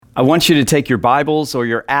I want you to take your Bibles or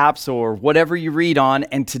your apps or whatever you read on,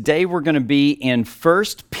 and today we're going to be in 1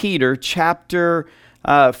 Peter chapter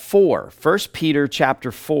 4. 1 Peter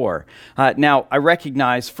chapter 4. Now, I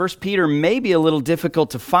recognize 1 Peter may be a little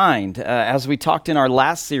difficult to find. As we talked in our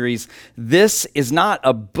last series, this is not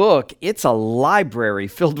a book, it's a library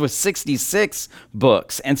filled with 66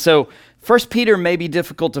 books. And so 1 Peter may be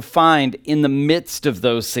difficult to find in the midst of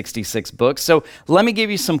those 66 books. So let me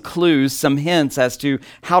give you some clues, some hints as to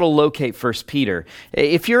how to locate 1 Peter.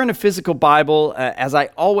 If you're in a physical Bible, as I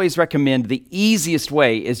always recommend, the easiest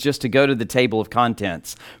way is just to go to the table of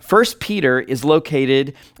contents. 1 Peter is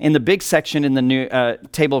located in the big section in the new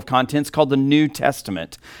table of contents called the New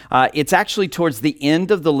Testament. It's actually towards the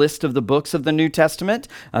end of the list of the books of the New Testament.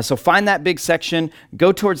 So find that big section,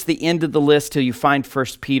 go towards the end of the list till you find 1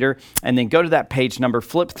 Peter, and then go to that page number,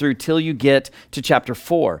 flip through till you get to chapter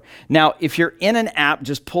 4. Now, if you're in an app,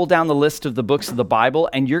 just pull down the list of the books of the Bible,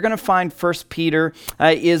 and you're going to find 1 Peter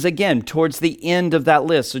is, again, towards the end of that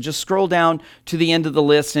list. So just scroll down to the end of the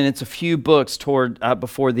list, and it's a few books toward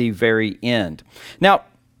before the very end. Now,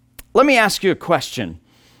 let me ask you a question.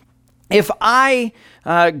 If I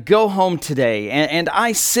go home today, and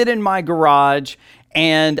I sit in my garage,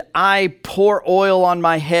 and I pour oil on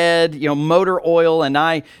my head, motor oil, and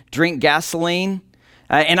I drink gasoline,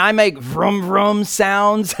 and I make vroom vroom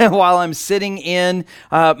sounds while I'm sitting in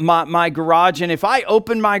my garage. And if I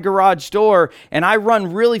open my garage door and I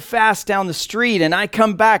run really fast down the street and I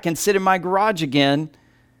come back and sit in my garage again,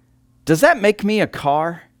 does that make me a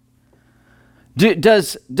car?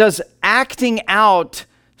 Does acting out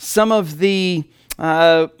some of the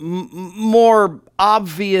more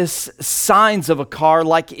obvious signs of a car,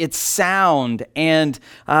 like its sound and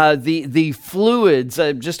the fluids,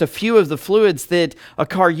 just a few of the fluids that a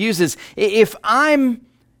car uses. If I'm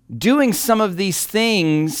doing some of these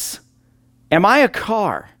things, am I a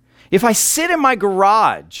car? If I sit in my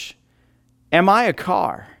garage, am I a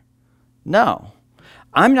car? No.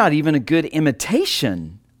 I'm not even a good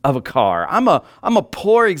imitation of a car. I'm a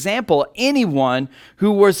poor example. Anyone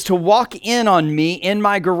who was to walk in on me in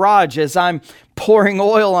my garage as I'm pouring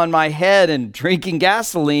oil on my head and drinking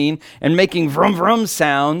gasoline and making vroom vroom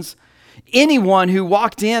sounds, anyone who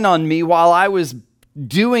walked in on me while I was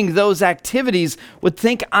doing those activities would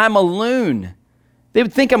think I'm a loon. They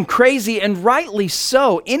would think I'm crazy, and rightly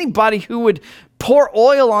so. Anybody who would pour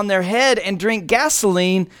oil on their head and drink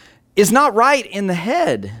gasoline is not right in the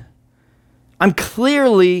head. I'm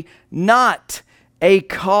clearly not a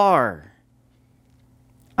car.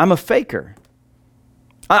 I'm a faker.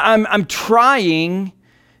 I'm trying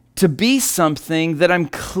to be something that I'm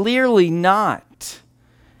clearly not.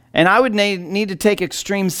 And I would need to take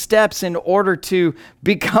extreme steps in order to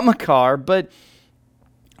become a car, but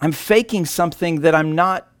I'm faking something that I'm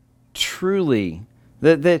not truly,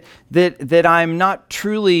 that I'm not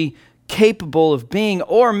truly capable of being,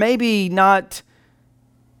 or maybe not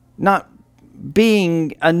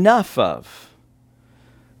being enough of.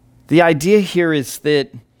 The idea here is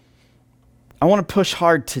that I want to push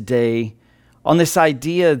hard today on this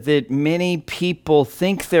idea that many people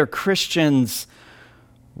think they're Christians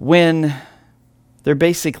when they're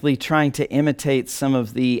basically trying to imitate some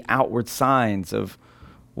of the outward signs of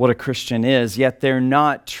what a Christian is, yet they're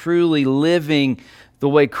not truly living the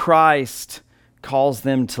way Christ calls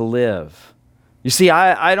them to live. You see,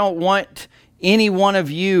 I don't want any one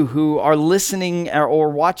of you who are listening or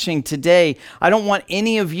watching today, I don't want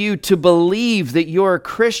any of you to believe that you're a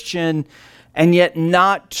Christian and yet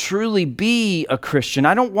not truly be a Christian.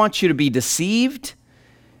 I don't want you to be deceived.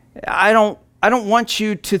 I don't want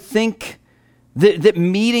you to think that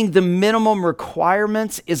meeting the minimum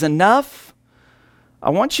requirements is enough. I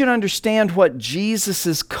want you to understand what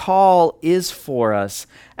Jesus' call is for us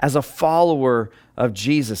as a follower of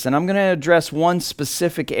Jesus. And I'm going to address one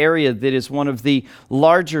specific area that is one of the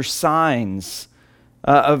larger signs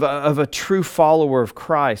of a true follower of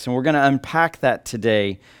Christ. And we're going to unpack that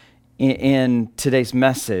today in today's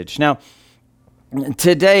message. Now,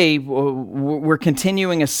 today we're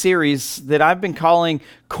continuing a series that I've been calling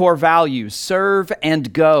Core Values, Serve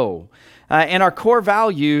and Go. And our core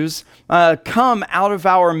values come out of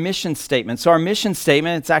our mission statement. So our mission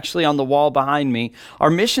statement, it's actually on the wall behind me. Our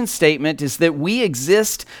mission statement is that we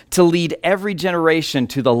exist to lead every generation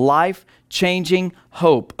to the life-changing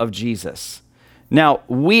hope of Jesus. Now,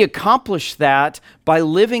 we accomplish that by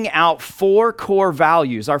living out 4 core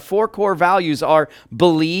values. Our 4 core values are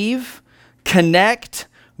believe, connect,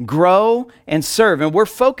 grow, and serve. And we're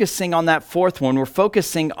focusing on that 4th one. We're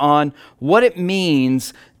focusing on what it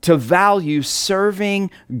means to value serving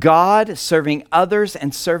God, serving others,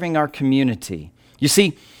 and serving our community. You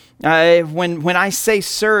see, When I say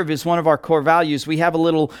serve is one of our core values, we have a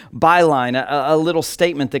little byline, a little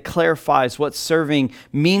statement that clarifies what serving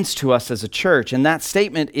means to us as a church. And that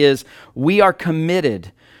statement is, we are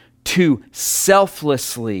committed to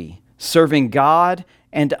selflessly serving God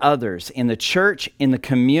and others in the church, in the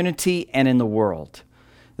community, and in the world.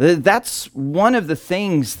 That's one of the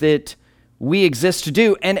things that we exist to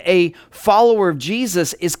do. And a follower of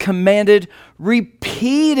Jesus is commanded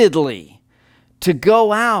repeatedly to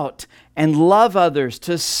go out and love others,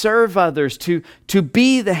 to serve others, to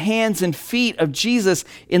be the hands and feet of Jesus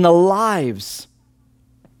in the lives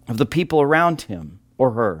of the people around him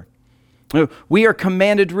or her. We are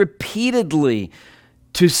commanded repeatedly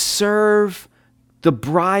to serve the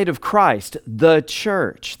bride of Christ, the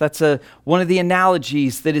church. That's one of the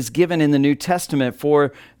analogies that is given in the New Testament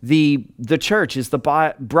for the church, is the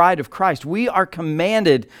bride of Christ. We are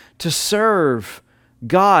commanded to serve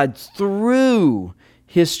God through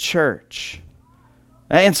his church.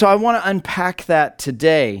 And so I want to unpack that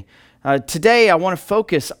today. Today I want to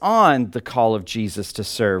focus on the call of Jesus to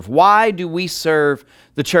serve. Why do we serve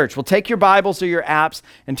the church? Well, take your Bibles or your apps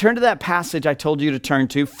and turn to that passage I told you to turn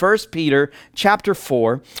to, 1 Peter chapter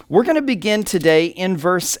 4. We're going to begin today in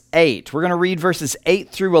verse 8. We're going to read verses 8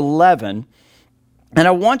 through 11. And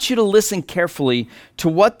I want you to listen carefully to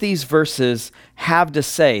what these verses have to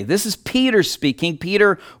say. This is Peter speaking.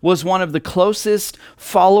 Peter was one of the closest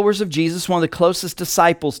followers of Jesus, one of the closest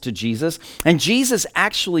disciples to Jesus. And Jesus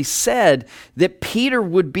actually said that Peter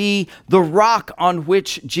would be the rock on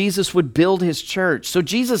which Jesus would build his church. So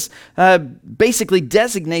Jesus basically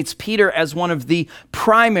designates Peter as one of the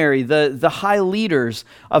primary, the high leaders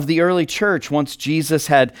of the early church once Jesus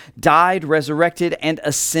had died, resurrected, and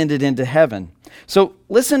ascended into heaven. So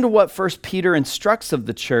listen to what 1 Peter instructs of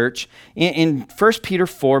the church in 1 Peter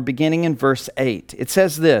 4, beginning in verse 8. It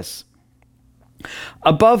says this: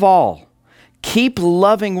 "Above all, keep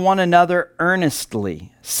loving one another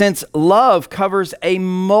earnestly, since love covers a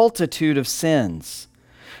multitude of sins.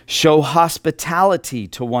 Show hospitality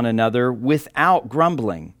to one another without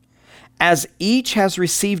grumbling. As each has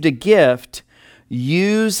received a gift,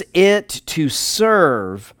 use it to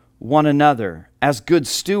serve one another as good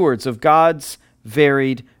stewards of God's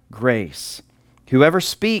varied grace. Whoever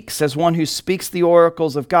speaks as one who speaks the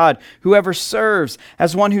oracles of God. Whoever serves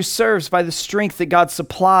as one who serves by the strength that God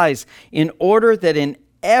supplies, in order that in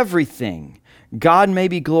everything God may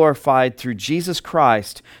be glorified through Jesus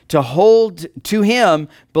Christ. To him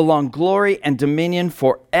belong glory and dominion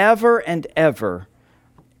forever and ever.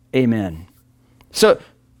 Amen." So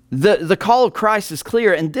the call of Christ is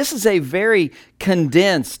clear, and this is a very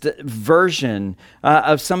condensed version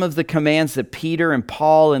of some of the commands that Peter and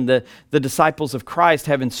Paul and the disciples of Christ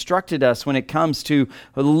have instructed us when it comes to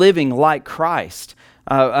living like Christ.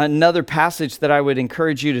 Another passage that I would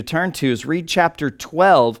encourage you to turn to is read chapter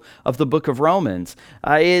 12 of the book of Romans.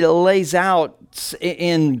 It lays out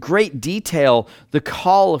in great detail the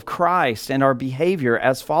call of Christ and our behavior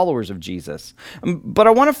as followers of Jesus. But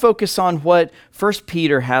I want to focus on what 1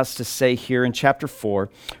 Peter has to say here in chapter 4.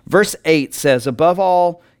 Verse 8 says, "Above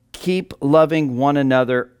all, keep loving one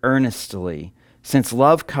another earnestly, since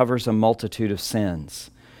love covers a multitude of sins."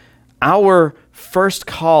 Our first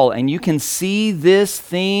call, and you can see this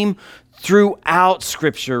theme throughout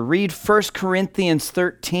Scripture. Read 1 Corinthians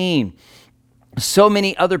 13. So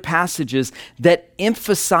many other passages that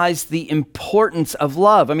emphasize the importance of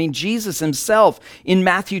love. I mean, Jesus himself in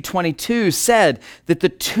Matthew 22 said that the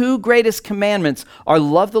two greatest commandments are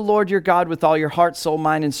love the Lord your God with all your heart, soul,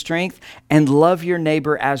 mind, and strength, and love your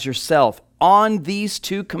neighbor as yourself. On these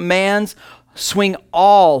two commands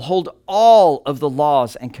hold all of the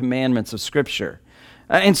laws and commandments of Scripture.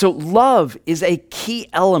 And so love is a key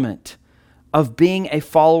element of being a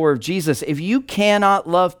follower of Jesus. If you cannot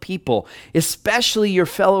love people, especially your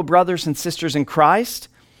fellow brothers and sisters in Christ,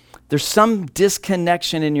 there's some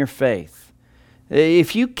disconnection in your faith.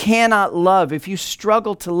 If you cannot love, if you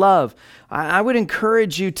struggle to love, I would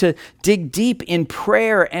encourage you to dig deep in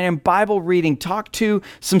prayer and in Bible reading. Talk to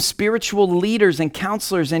some spiritual leaders and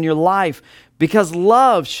counselors in your life, because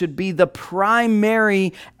love should be the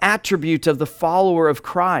primary attribute of the follower of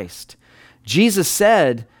Christ. Jesus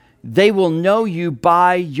said, "They will know you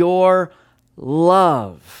by your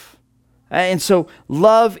love." And so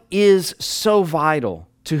love is so vital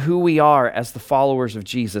to who we are as the followers of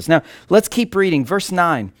Jesus. Now, let's keep reading. Verse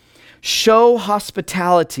 9. show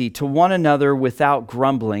hospitality to one another without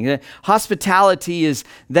grumbling. Hospitality is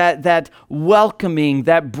that welcoming,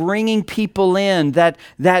 that bringing people in,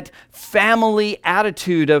 that family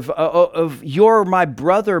attitude of you're my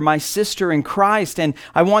brother, my sister in Christ, and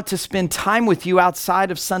I want to spend time with you outside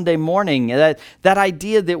of Sunday morning. That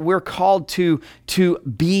idea that we're called to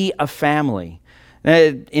be a family.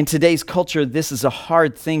 In today's culture, this is a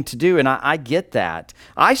hard thing to do, and I get that.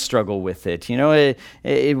 I struggle with it.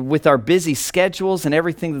 With our busy schedules and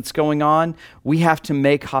everything that's going on, we have to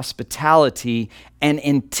make hospitality an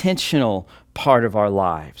intentional part of our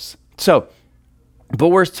lives. But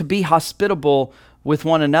we're to be hospitable with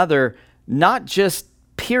one another, not just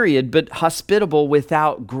period, but hospitable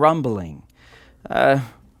without grumbling.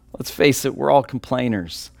 Let's face it, we're all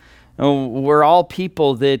complainers. We're all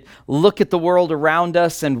people that look at the world around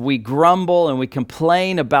us and we grumble and we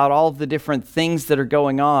complain about all of the different things that are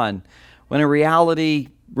going on, when in reality,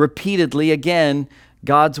 repeatedly, again,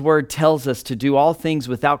 God's word tells us to do all things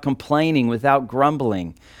without complaining, without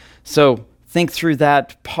grumbling. So think through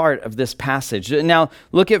that part of this passage. Now,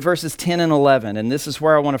 look at verses 10 and 11, and this is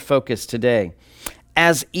where I want to focus today.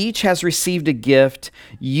 As each has received a gift,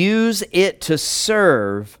 use it to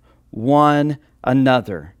serve one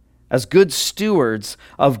another as good stewards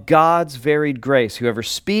of God's varied grace. Whoever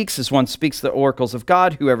speaks as one speaks the oracles of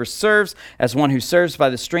God. Whoever serves as one who serves by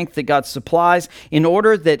the strength that God supplies, in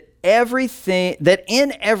order that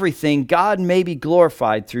in everything God may be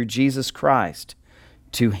glorified through Jesus Christ.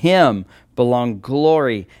 To him belong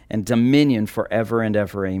glory and dominion forever and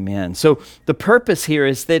ever. Amen. So the purpose here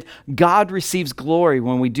is that God receives glory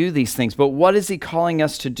when we do these things. But what is he calling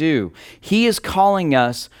us to do? He is calling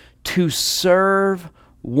us to serve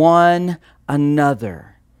one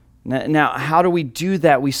another. Now, how do we do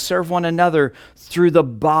that? We serve one another through the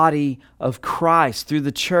body of Christ, through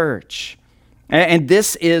the church. And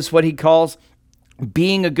this is what he calls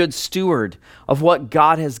being a good steward of what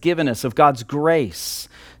God has given us, of God's grace.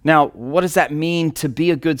 Now, what does that mean to be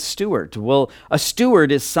a good steward? Well, a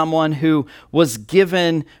steward is someone who was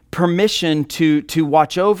given permission to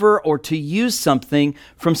watch over or to use something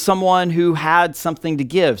from someone who had something to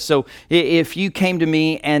give. So if you came to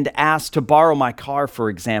me and asked to borrow my car, for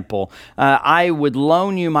example, I would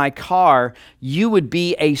loan you my car. You would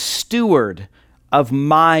be a steward of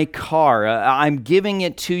my car. I'm giving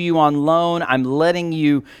it to you on loan. I'm letting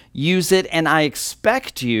you use it, and I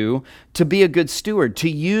expect you to be a good steward, to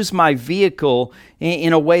use my vehicle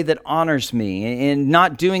in a way that honors me, and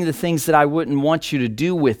not doing the things that I wouldn't want you to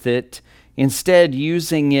do with it, instead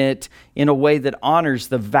using it in a way that honors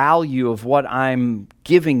the value of what I'm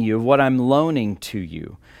giving you, of what I'm loaning to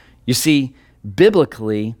you. You see,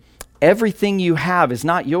 biblically, everything you have is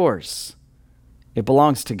not yours. It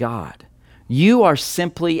belongs to God. You are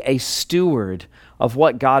simply a steward of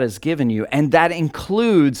what God has given you, and that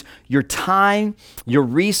includes your time, your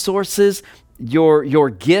resources, your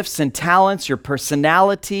gifts and talents, your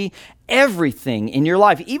personality, everything in your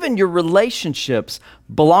life. Even your relationships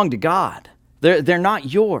belong to God. They're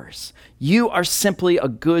not yours. You are simply a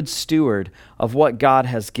good steward of what God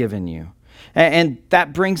has given you. And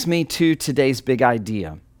that brings me to today's big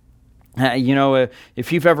idea.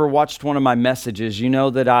 If you've ever watched one of my messages, you know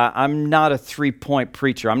that I'm not a 3-point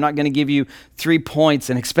preacher. I'm not going to give you 3 points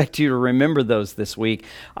and expect you to remember those this week.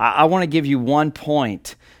 I want to give you 1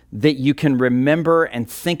 point that you can remember and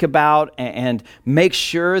think about and make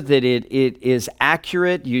sure that it is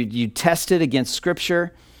accurate. You test it against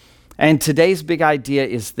Scripture. And today's big idea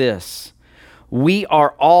is this: we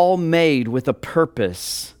are all made with a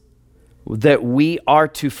purpose that we are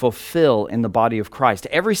to fulfill in the body of Christ.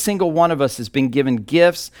 Every single one of us has been given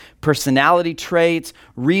gifts, personality traits,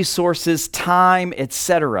 resources, time,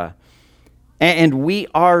 etc. And we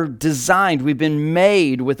are designed, we've been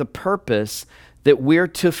made with a purpose that we're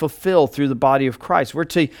to fulfill through the body of Christ. We're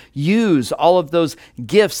to use all of those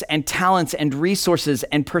gifts and talents and resources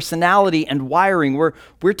and personality and wiring.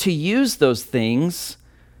 We're to use those things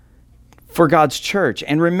for God's church.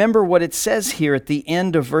 And remember what it says here at the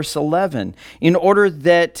end of verse 11, in order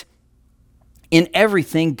that in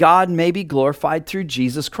everything God may be glorified through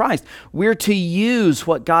Jesus Christ. We're to use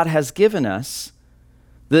what God has given us,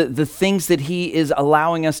 the things that he is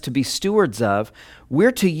allowing us to be stewards of.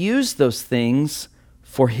 We're to use those things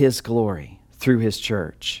for his glory through his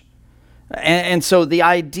church. And so the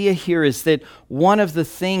idea here is that one of the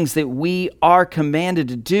things that we are commanded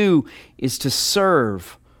to do is to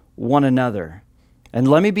serve one another. And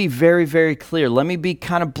let me be very, very clear. Let me be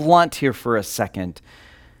kind of blunt here for a second.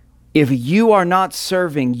 If you are not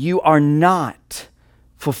serving, you are not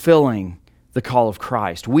fulfilling the call of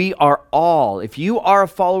Christ. We are all, if you are a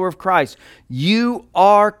follower of Christ, you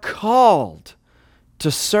are called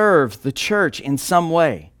to serve the church in some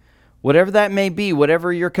way. Whatever that may be,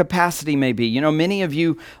 whatever your capacity may be. You know, many of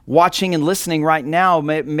you watching and listening right now,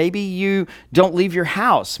 maybe you don't leave your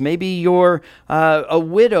house. Maybe you're a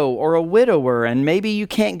widow or a widower, and maybe you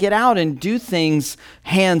can't get out and do things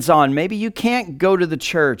hands-on. Maybe you can't go to the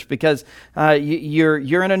church because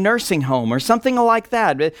you're in a nursing home or something like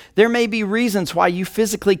that. There may be reasons why you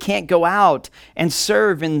physically can't go out and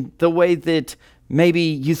serve in the way that maybe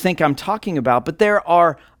you think I'm talking about, but there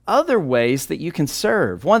are other ways that you can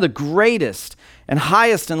serve. One of the greatest and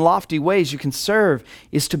highest and lofty ways you can serve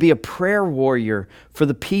is to be a prayer warrior for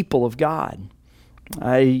the people of God.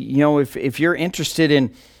 If you're interested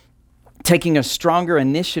in taking a stronger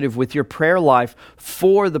initiative with your prayer life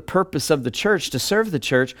for the purpose of the church, to serve the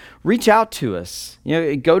church, reach out to us.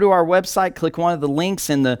 Go to our website, click one of the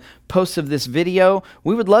links in the post of this video.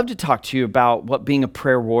 We would love to talk to you about what being a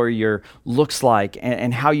prayer warrior looks like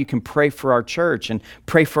and how you can pray for our church and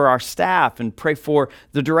pray for our staff and pray for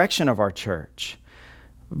the direction of our church.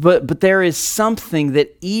 But there is something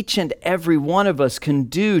that each and every one of us can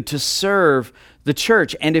do to serve the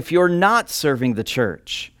church. And if you're not serving the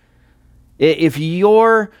church, if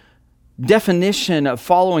your definition of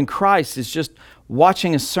following Christ is just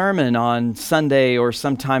watching a sermon on Sunday or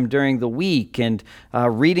sometime during the week and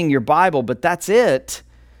reading your Bible, but that's it,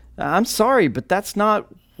 I'm sorry, but that's not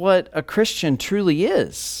what a Christian truly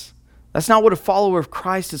is. That's not what a follower of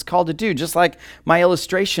Christ is called to do. Just like my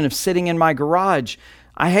illustration of sitting in my garage,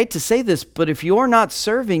 I hate to say this, but if you're not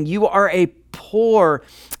serving, you are a poor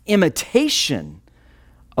imitation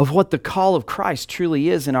of what the call of Christ truly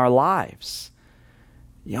is in our lives.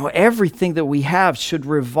 Everything that we have should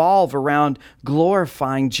revolve around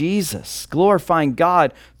glorifying Jesus, glorifying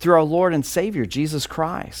God through our Lord and Savior, Jesus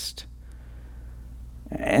Christ.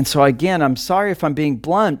 And so again, I'm sorry if I'm being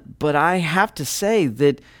blunt, but I have to say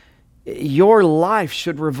that your life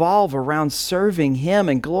should revolve around serving Him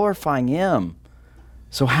and glorifying Him.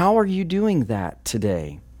 So how are you doing that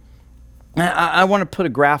today? I want to put a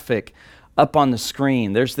graphic up on the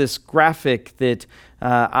screen. There's this graphic that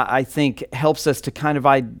I think helps us to kind of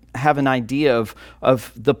have an idea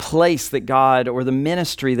of the place that God, or the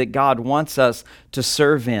ministry that God wants us to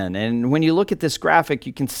serve in. And when you look at this graphic,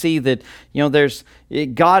 you can see that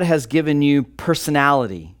God has given you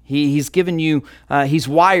personality. He's given you, He's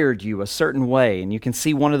wired you a certain way, and you can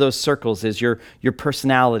see one of those circles is your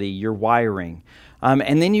personality, your wiring.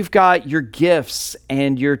 And then you've got your gifts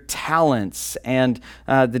and your talents and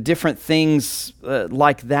the different things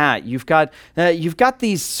like that. You've got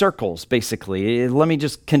these circles, basically. Let me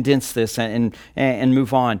just condense this and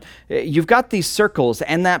move on. You've got these circles,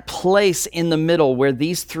 and that place in the middle where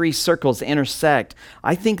these three circles intersect,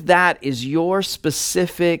 I think that is your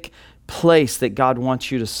specific place that God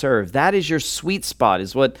wants you to serve. That is your sweet spot,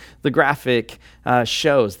 is what the graphic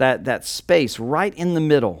shows, that space right in the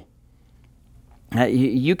middle.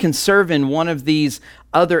 You can serve in one of these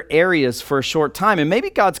other areas for a short time, and maybe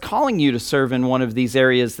God's calling you to serve in one of these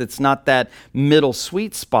areas that's not that middle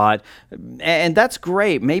sweet spot, and that's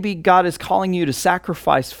great. Maybe God is calling you to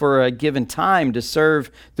sacrifice for a given time to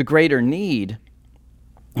serve the greater need.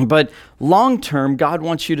 But long term, God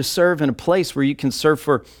wants you to serve in a place where you can serve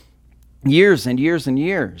for years and years and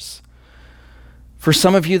years. For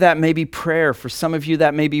some of you, that may be prayer. For some of you,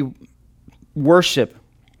 that may be worship.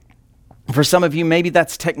 For some of you, maybe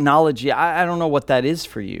that's technology. I don't know what that is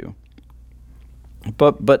for you.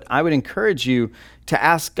 But I would encourage you to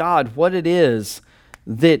ask God what it is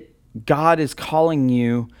that God is calling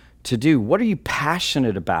you to do. What are you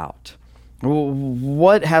passionate about?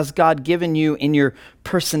 What has God given you in your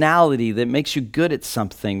personality that makes you good at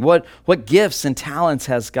something? What gifts and talents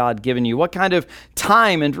has God given you? What kind of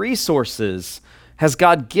time and resources has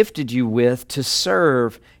God gifted you with to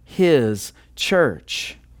serve His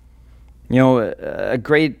church? A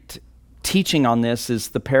great teaching on this is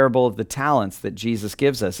the parable of the talents that Jesus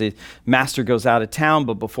gives us. The master goes out of town,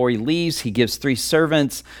 but before he leaves, he gives 3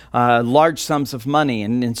 servants large sums of money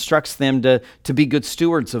and instructs them to be good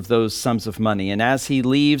stewards of those sums of money. And as he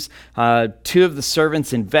leaves, 2 of the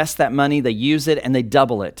servants invest that money, they use it, and they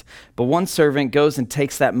double it. But one servant goes and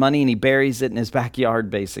takes that money and he buries it in his backyard,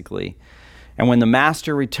 basically. And when the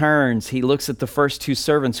master returns, he looks at the first 2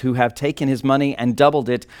 servants who have taken his money and doubled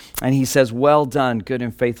it, and he says, "Well done, good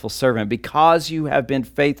and faithful servant. Because you have been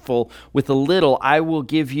faithful with a little, I will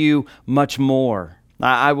give you much more.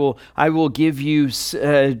 I will give you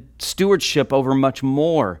stewardship over much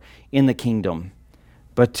more in the kingdom."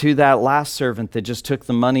 But to that last servant that just took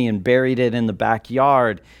the money and buried it in the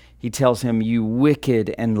backyard, he tells him, "You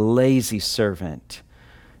wicked and lazy servant.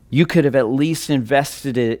 You could have at least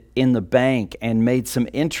invested it in the bank and made some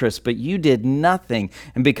interest, but you did nothing.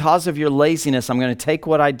 And because of your laziness, I'm going to take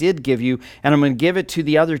what I did give you, and I'm going to give it to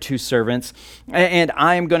the other two servants, and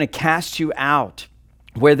I am going to cast you out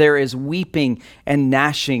where there is weeping and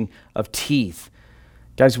gnashing of teeth."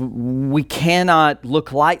 Guys, we cannot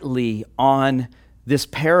look lightly on this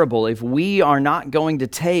parable. If we are not going to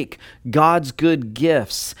take God's good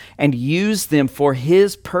gifts and use them for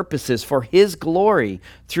His purposes, for His glory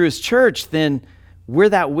through His church, then we're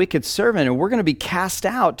that wicked servant, and we're going to be cast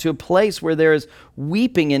out to a place where there is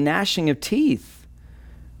weeping and gnashing of teeth.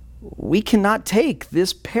 We cannot take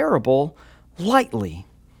this parable lightly.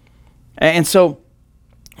 And so,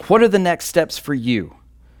 what are the next steps for you?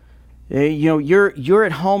 You're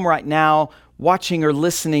at home right now watching or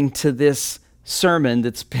listening to this sermon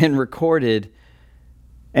that's been recorded,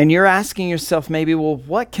 and you're asking yourself maybe, well,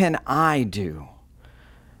 what can I do?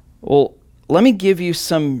 Well, let me give you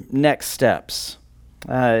some next steps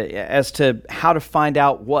as to how to find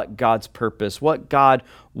out what God's purpose, what God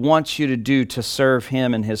wants you to do to serve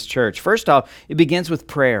Him and His church. First off, it begins with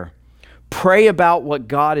prayer. Pray about what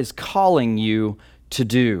God is calling you to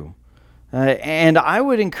do. And I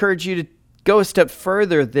would encourage you to go a step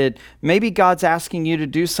further, that maybe God's asking you to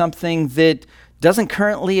do something that doesn't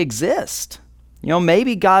currently exist.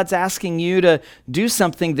 Maybe God's asking you to do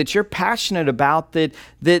something that you're passionate about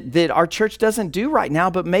that our church doesn't do right now,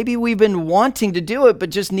 but maybe we've been wanting to do it, but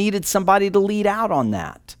just needed somebody to lead out on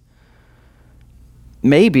that.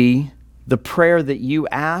 Maybe the prayer that you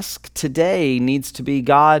ask today needs to be,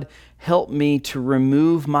 "God, help me to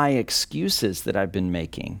remove my excuses that I've been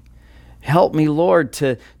making. Help me, Lord,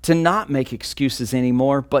 to not make excuses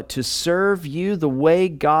anymore, but to serve you the way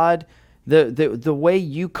God, the way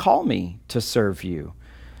you call me to serve you."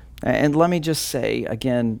 And let me just say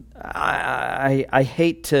again, I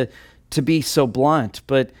hate to be so blunt,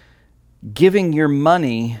 but giving your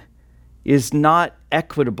money is not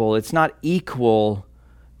equitable. It's not equal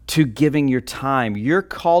to giving your time. You're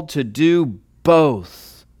called to do both.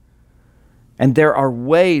 And there are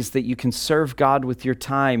ways that you can serve God with your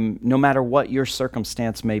time, no matter what your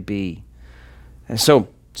circumstance may be. And so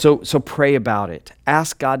pray about it.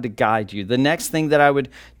 Ask God to guide you. The next thing that I would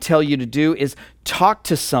tell you to do is talk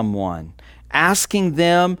to someone, asking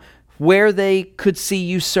them where they could see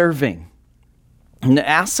you serving. And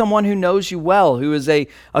ask someone who knows you well, who is a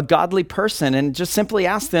godly person, and just simply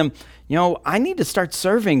ask them, I need to start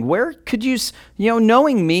serving. Where could you,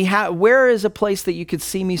 knowing me, where is a place that you could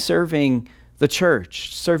see me serving the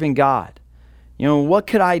church, serving God? What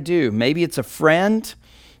could I do? Maybe it's a friend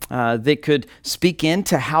that could speak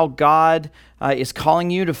into how God is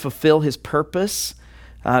calling you to fulfill His purpose.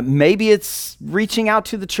 Maybe it's reaching out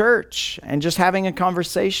to the church and just having a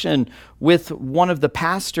conversation with one of the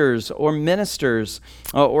pastors or ministers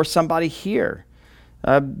or somebody here.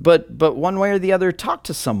 But one way or the other, talk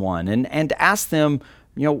to someone and ask them,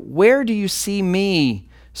 where do you see me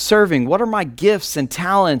serving? What are my gifts and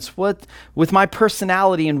talents? What, with my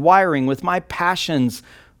personality and wiring, with my passions,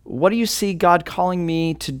 what do you see God calling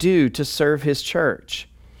me to do to serve His church?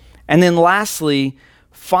 And then lastly,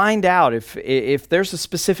 find out if there's a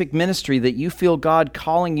specific ministry that you feel God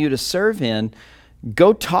calling you to serve in.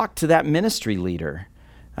 Go talk to that ministry leader.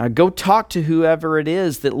 Go talk to whoever it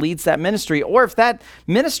is that leads that ministry. Or if that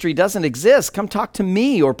ministry doesn't exist, come talk to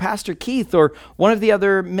me or Pastor Keith or one of the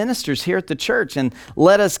other ministers here at the church, and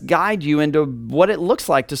let us guide you into what it looks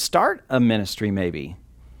like to start a ministry maybe.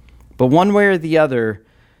 But one way or the other,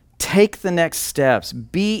 take the next steps.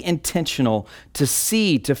 Be intentional to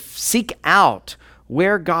seek out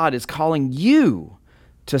where God is calling you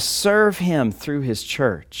to serve Him through His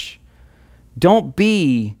church. Don't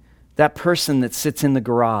be that person that sits in the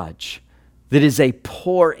garage, that is a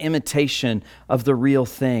poor imitation of the real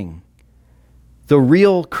thing. The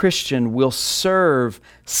real Christian will serve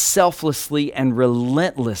selflessly and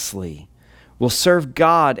relentlessly, will serve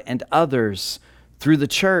God and others through the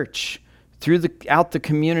church, throughout the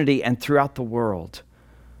community, and throughout the world.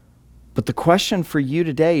 But the question for you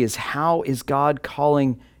today is, how is God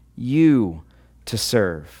calling you to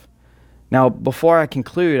serve? Now, before I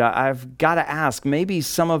conclude, I've got to ask, maybe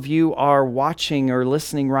some of you are watching or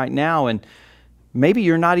listening right now, and maybe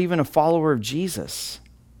you're not even a follower of Jesus.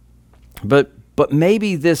 But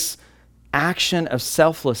maybe this action of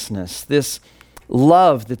selflessness, this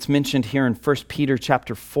love that's mentioned here in 1 Peter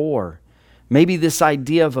chapter 4, maybe this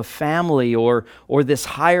idea of a family or this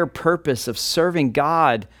higher purpose of serving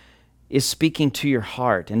God is speaking to your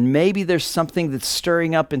heart. And maybe there's something that's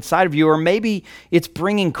stirring up inside of you, or maybe it's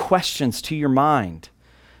bringing questions to your mind.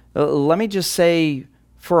 Let me just say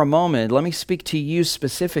for a moment, let me speak to you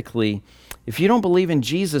specifically. If you don't believe in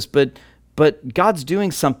Jesus, but God's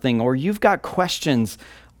doing something, or you've got questions,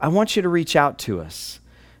 I want you to reach out to us.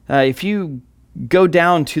 If you go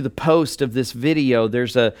down to the post of this video,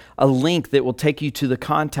 there's a link that will take you to the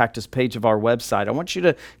Contact Us page of our website. I want you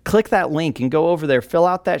to click that link and go over there, fill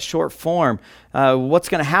out that short form. What's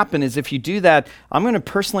going to happen is if you do that, I'm going to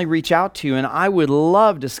personally reach out to you, and I would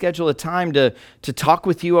love to schedule a time to talk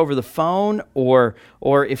with you over the phone, or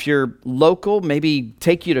if you're local, maybe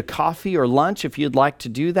take you to coffee or lunch if you'd like to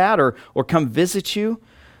do that, or come visit you.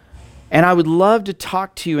 And I would love to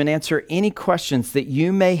talk to you and answer any questions that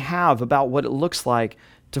you may have about what it looks like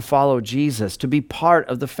to follow Jesus, to be part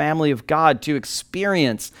of the family of God, to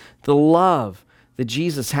experience the love that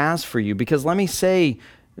Jesus has for you. Because let me say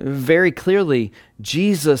very clearly,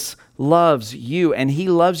 Jesus loves you, and he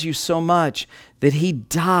loves you so much that he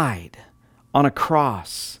died on a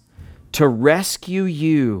cross to rescue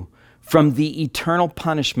you from the eternal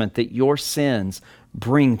punishment that your sins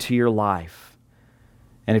bring to your life.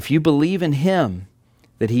 And if you believe in him,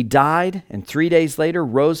 that he died and 3 days later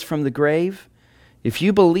rose from the grave, if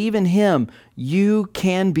you believe in him, you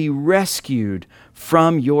can be rescued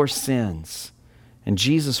from your sins. And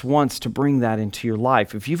Jesus wants to bring that into your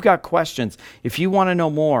life. If you've got questions, if you want to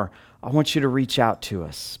know more, I want you to reach out to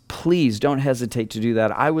us. Please don't hesitate to do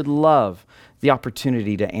that. I would love the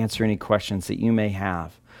opportunity to answer any questions that you may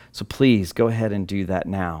have. So please go ahead and do that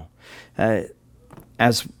now.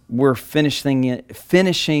 As we're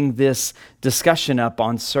finishing this discussion up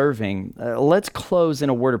on serving, let's close in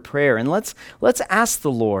a word of prayer, and let's ask the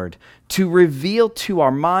Lord to reveal to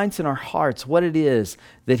our minds and our hearts what it is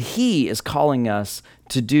that he is calling us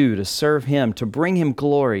to do, to serve him, to bring him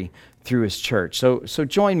glory through his church. So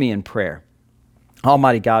join me in prayer.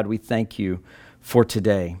 Almighty God, we thank you for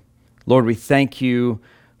today. Lord, we thank you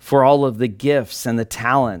for all of the gifts and the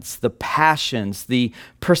talents, the passions, the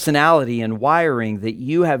personality and wiring that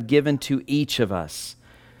you have given to each of us.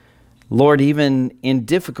 Lord, even in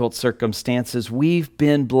difficult circumstances, we've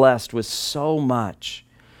been blessed with so much.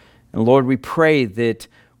 And Lord, we pray that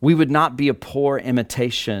we would not be a poor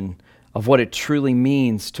imitation of what it truly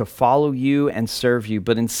means to follow you and serve you,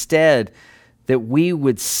 but instead that we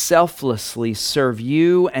would selflessly serve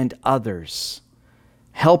you and others.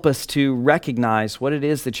 Help us to recognize what it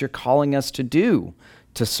is that you're calling us to do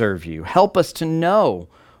to serve you. Help us to know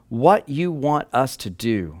what you want us to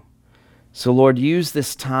do. So Lord, use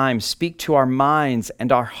this time, speak to our minds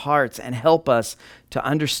and our hearts, and help us to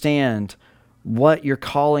understand what you're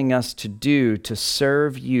calling us to do to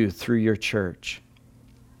serve you through your church.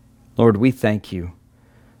 Lord, we thank you.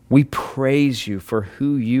 We praise you for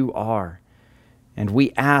who you are. And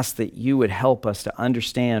we ask that you would help us to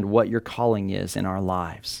understand what your calling is in our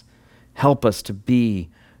lives. Help us to be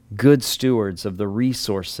good stewards of the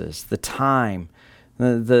resources, the time,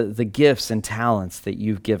 the gifts and talents that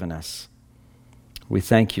you've given us. We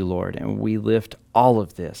thank you, Lord, and we lift all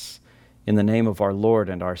of this in the name of our Lord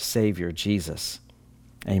and our Savior, Jesus.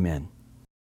 Amen.